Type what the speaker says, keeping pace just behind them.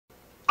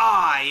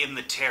I am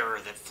the terror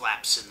that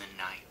flaps in the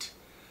night.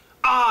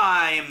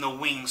 I am the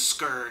winged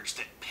scourge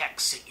that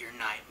pecks at your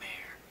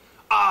nightmare.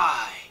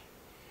 I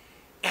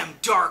am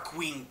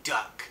Darkwing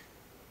Duck.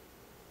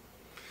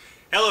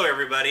 Hello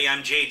everybody,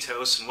 I'm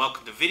J-Toast and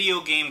welcome to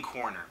Video Game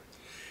Corner.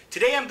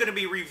 Today I'm going to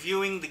be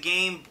reviewing the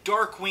game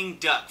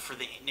Darkwing Duck for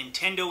the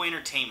Nintendo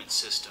Entertainment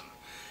System,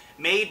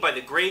 made by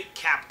the great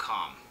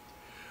Capcom.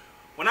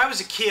 When I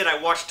was a kid,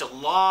 I watched a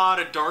lot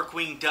of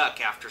Darkwing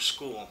Duck after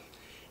school,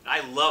 and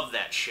I loved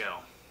that show.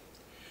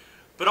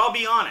 But I'll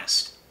be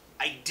honest,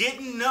 I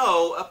didn't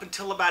know up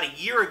until about a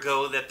year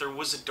ago that there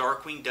was a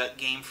Darkwing Duck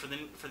game for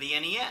the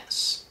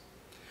NES.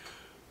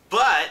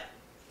 But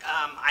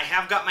I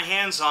have got my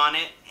hands on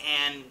it,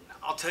 and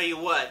I'll tell you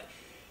what,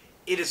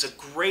 it is a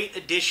great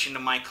addition to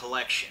my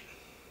collection.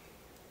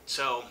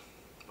 So,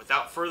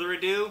 without further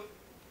ado,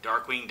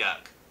 Darkwing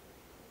Duck.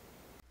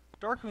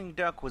 Darkwing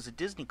Duck was a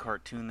Disney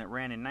cartoon that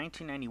ran in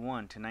 1991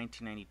 to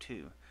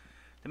 1992.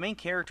 The main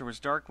character was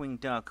Darkwing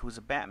Duck, who was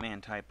a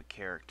Batman type of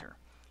character.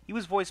 He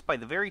was voiced by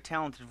the very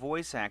talented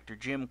voice actor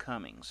Jim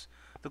Cummings.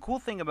 The cool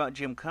thing about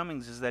Jim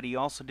Cummings is that he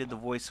also did the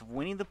voice of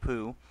Winnie the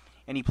Pooh,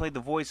 and he played the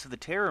voice of the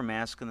Terror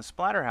Mask in the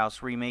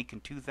Splatterhouse remake in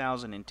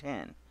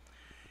 2010.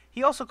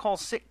 He also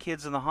calls sick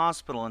kids in the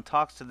hospital and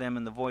talks to them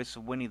in the voice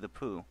of Winnie the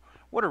Pooh.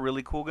 What a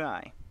really cool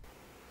guy.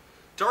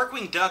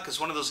 Darkwing Duck is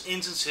one of those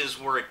instances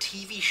where a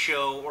TV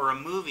show or a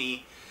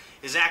movie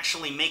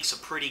actually makes a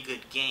pretty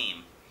good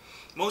game.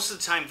 Most of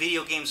the time,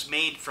 video games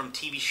made from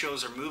TV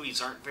shows or movies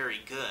aren't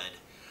very good.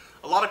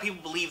 A lot of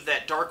people believe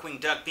that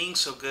Darkwing Duck being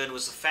so good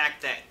was the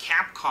fact that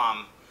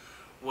Capcom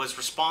was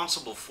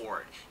responsible for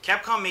it.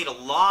 Capcom made a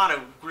lot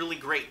of really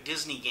great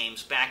Disney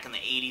games back in the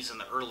 80s and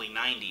the early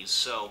 90s,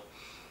 so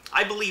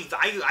I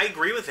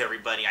agree with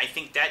everybody. I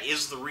think that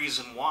is the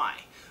reason why.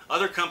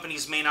 Other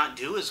companies may not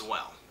do as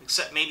well,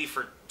 except maybe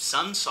for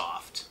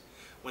Sunsoft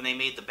when they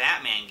made the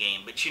Batman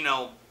game. But you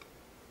know,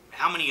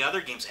 how many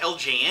other games?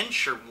 LJN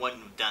sure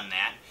wouldn't have done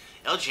that.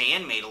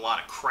 LJN made a lot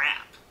of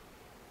crap.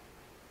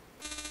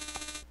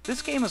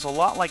 This game is a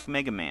lot like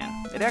Mega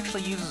Man. It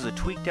actually uses a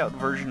tweaked out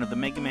version of the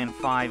Mega Man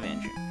 5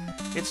 engine.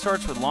 It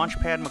starts with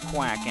Launchpad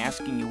McQuack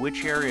asking you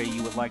which area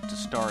you would like to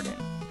start in.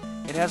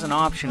 It has an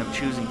option of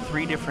choosing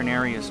 3 different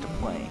areas to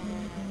play.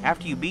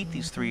 After you beat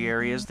these 3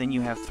 areas, then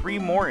you have 3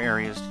 more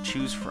areas to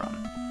choose from.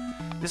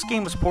 This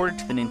game was ported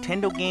to the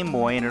Nintendo Game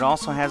Boy, and it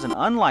also has an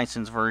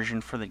unlicensed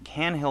version for the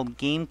handheld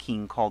Game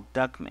King called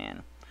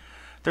Duckman.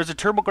 There's a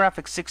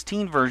TurboGrafx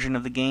 16 version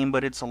of the game,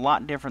 but it's a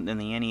lot different than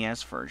the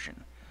NES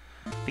version.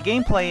 The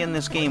gameplay in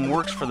this game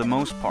works for the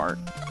most part,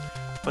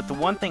 but the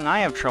one thing I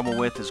have trouble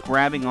with is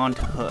grabbing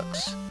onto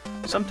hooks.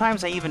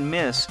 Sometimes I even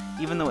miss,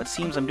 even though it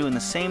seems I'm doing the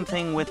same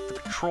thing with the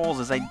controls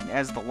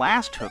as the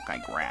last hook I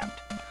grabbed.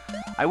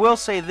 I will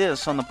say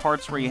this, on the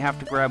parts where you have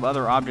to grab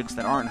other objects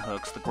that aren't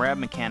hooks, the grab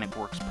mechanic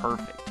works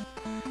perfect.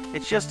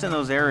 It's just in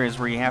those areas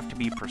where you have to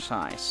be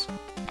precise.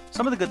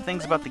 Some of the good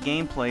things about the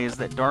gameplay is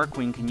that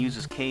Darkwing can use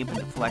his cape and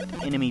deflect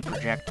enemy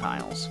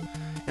projectiles.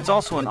 It's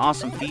also an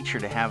awesome feature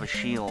to have a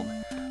shield.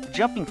 The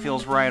jumping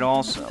feels right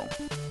also.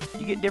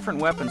 You get different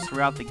weapons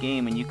throughout the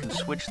game and you can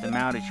switch them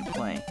out as you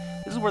play.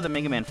 This is where the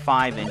Mega Man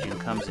 5 engine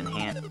comes in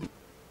handy.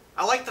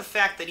 I like the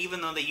fact that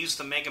even though they used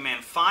the Mega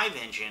Man 5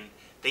 engine,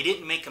 they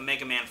didn't make a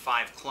Mega Man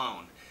 5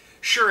 clone.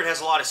 Sure, it has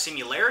a lot of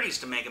similarities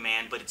to Mega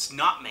Man, but it's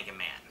not Mega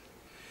Man.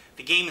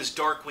 The game is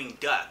Darkwing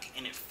Duck,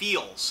 and it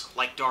feels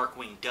like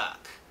Darkwing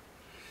Duck.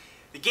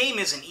 The game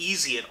isn't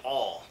easy at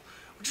all,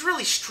 which is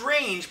really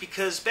strange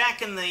because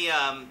back in the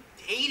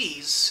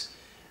 80s,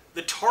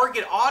 the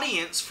target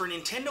audience for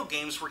Nintendo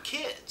games were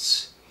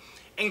kids.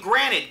 And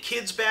granted,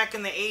 kids back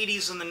in the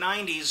 80s and the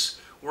 90s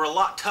were a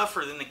lot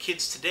tougher than the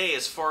kids today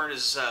as far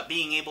as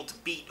being able to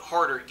beat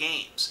harder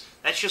games.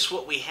 That's just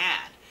what we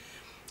had.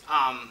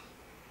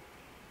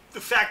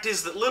 The fact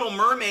is that Little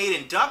Mermaid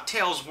and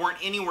DuckTales weren't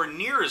anywhere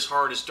near as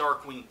hard as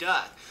Darkwing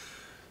Duck.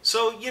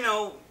 So, you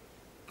know,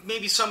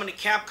 maybe someone at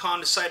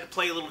Capcom decided to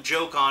play a little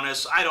joke on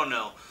us, I don't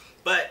know.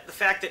 But the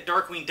fact that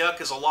Darkwing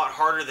Duck is a lot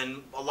harder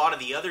than a lot of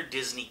the other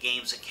Disney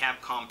games that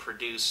Capcom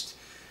produced,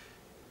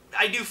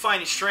 I do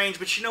find it strange,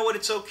 but you know what,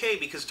 it's okay,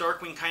 because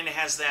Darkwing kind of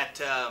has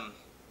that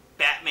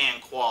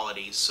Batman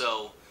quality,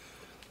 so,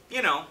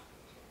 you know,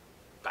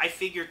 I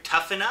figured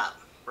toughen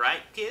up, right,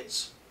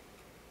 kids?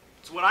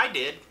 It's what I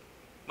did.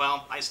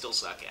 Well, I still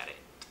suck at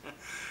it.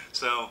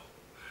 So,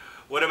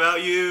 what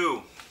about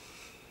you?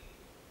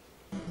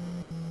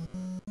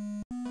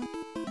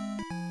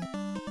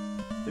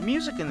 The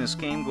music in this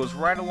game goes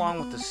right along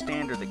with the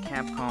standard that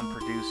Capcom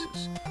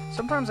produces.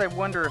 Sometimes I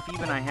wonder if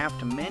even I have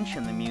to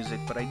mention the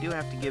music, but I do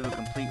have to give a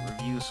complete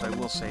review, so I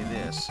will say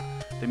this.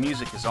 The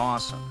music is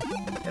awesome.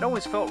 It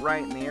always felt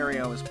right in the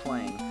area I was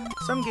playing.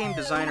 Some game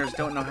designers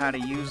don't know how to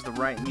use the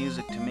right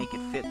music to make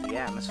it fit the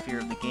atmosphere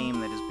of the game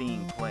that is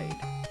being played.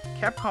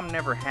 Capcom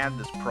never had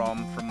this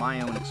problem from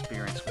my own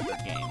experience with their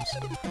games.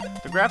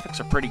 The graphics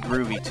are pretty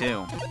groovy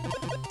too.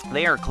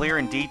 They are clear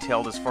and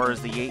detailed as far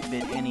as the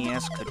 8-bit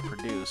NES could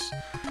produce.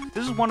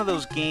 This is one of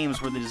those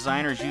games where the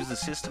designers use the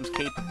system's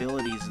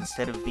capabilities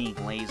instead of being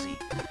lazy.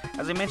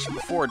 As I mentioned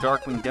before,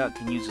 Darkwing Duck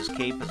can use his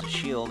cape as a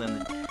shield,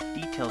 and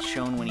the details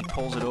shown when he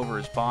pulls it over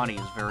his body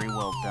is very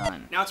well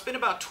done. Now, it's been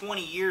about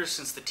 20 years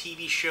since the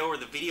TV show or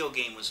the video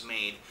game was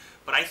made,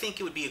 but I think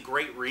it would be a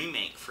great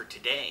remake for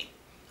today.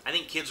 I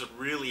think kids would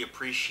really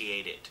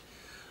appreciate it.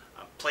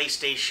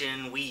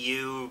 PlayStation, Wii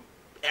U,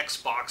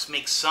 Xbox,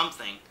 make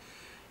something.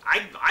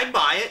 I'd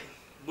buy it.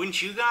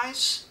 Wouldn't you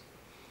guys?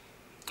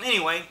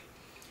 Anyway,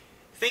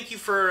 thank you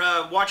for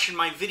watching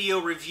my video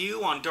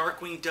review on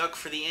Darkwing Duck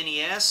for the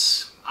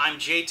NES. I'm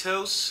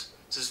Jatos.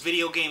 This is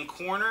Video Game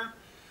Corner.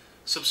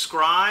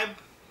 Subscribe.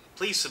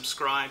 Please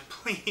subscribe.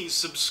 Please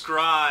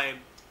subscribe.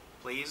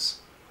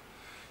 Please.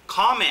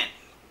 Comment.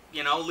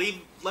 You know,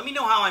 let me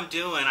know how I'm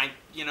doing.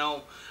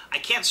 I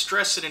can't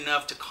stress it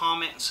enough to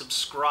comment and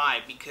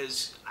subscribe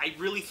because I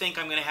really think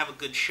I'm going to have a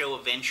good show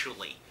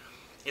eventually.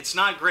 It's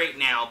not great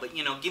now, but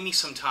give me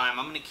some time.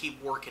 I'm going to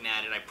keep working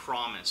at it, I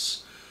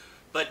promise.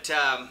 But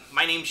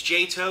my name's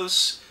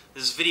Jatos.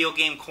 This is Video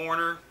Game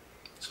Corner.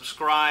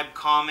 Subscribe,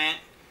 comment,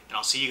 and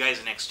I'll see you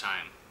guys next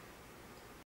time.